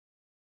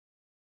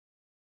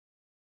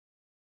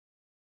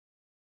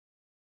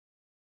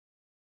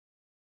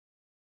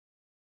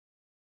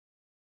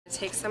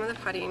take some of the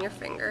putty in your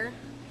finger.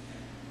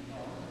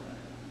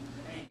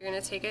 You're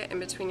going to take it in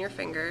between your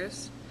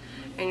fingers,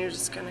 and you're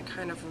just going to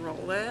kind of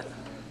roll it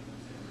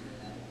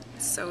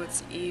so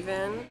it's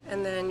even,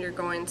 and then you're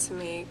going to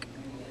make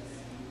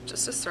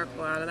just a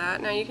circle out of that.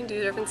 Now you can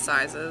do different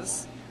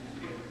sizes.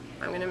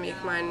 I'm going to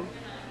make mine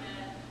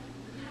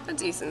a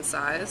decent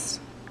size,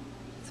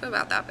 so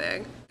about that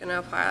big. I'm going to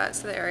apply that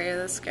to the area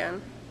of the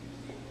skin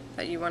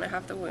that you want to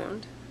have the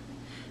wound.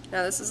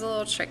 Now this is a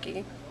little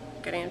tricky,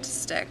 getting it to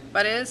stick,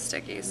 but it is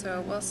sticky, so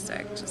it will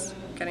stick, just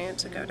getting it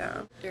to go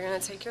down. You're going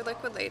to take your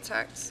liquid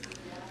latex.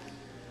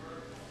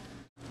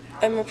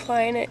 I'm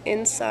applying it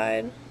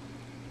inside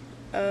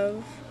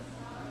of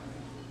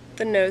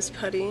the nose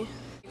putty.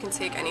 You can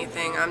take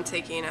anything. I'm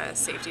taking a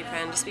safety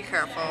pin, just be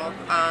careful.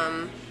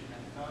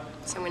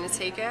 So I'm going to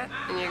take it,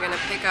 and you're going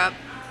to pick up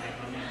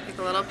like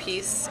a little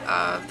piece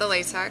of the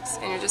latex,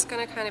 and you're just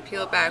going to kind of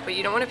peel it back, but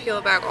you don't want to peel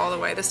it back all the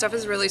way. This stuff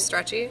is really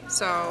stretchy,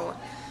 so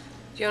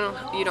you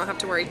don't have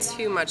to worry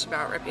too much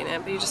about ripping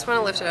it, but you just want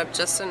to lift it up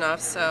just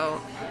enough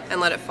and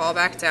let it fall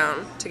back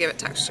down to give it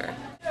texture.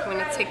 I'm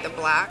going to take the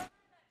black,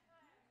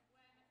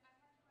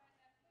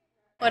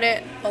 put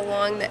it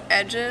along the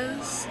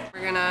edges.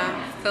 We're going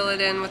to fill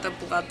it in with a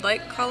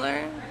blood-like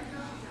color.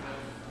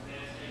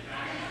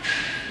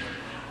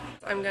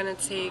 I'm going to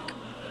take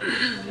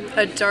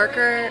a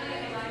darker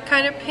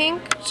kind of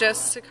pink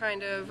just to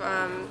kind of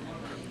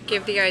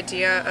give the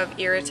idea of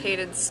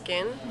irritated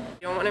skin.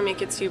 You don't want to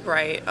make it too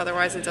bright,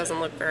 otherwise it doesn't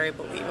look very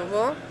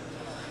believable.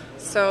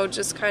 So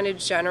just kind of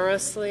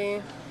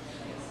generously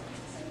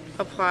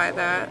apply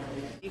that.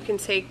 You can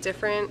take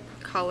different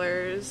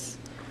colors.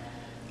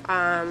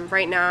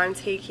 Right now I'm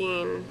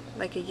taking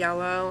like a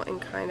yellow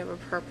and kind of a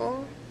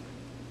purple.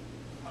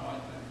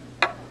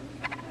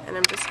 And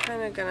I'm just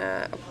kind of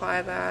gonna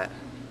apply that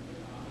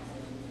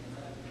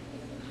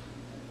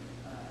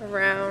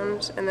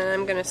around, and then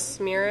I'm going to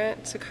smear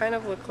it to kind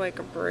of look like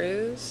a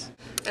bruise,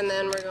 and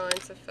then we're going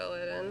to fill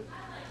it in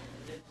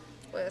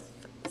with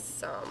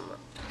some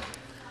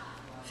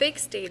fake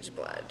stage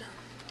blood.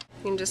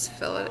 You can just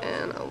fill it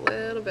in a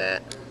little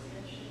bit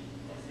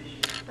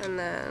and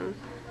then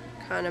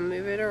kind of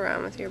move it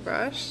around with your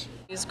brush.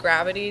 Use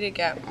gravity to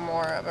get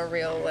more of a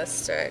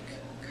realistic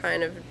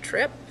kind of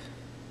drip.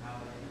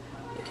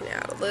 You can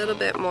add a little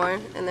bit more,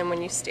 and then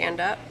when you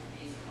stand up,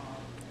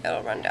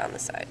 it'll run down the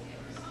side.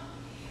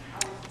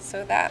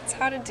 So that's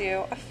how to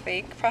do a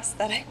fake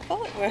prosthetic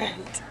bullet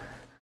wound.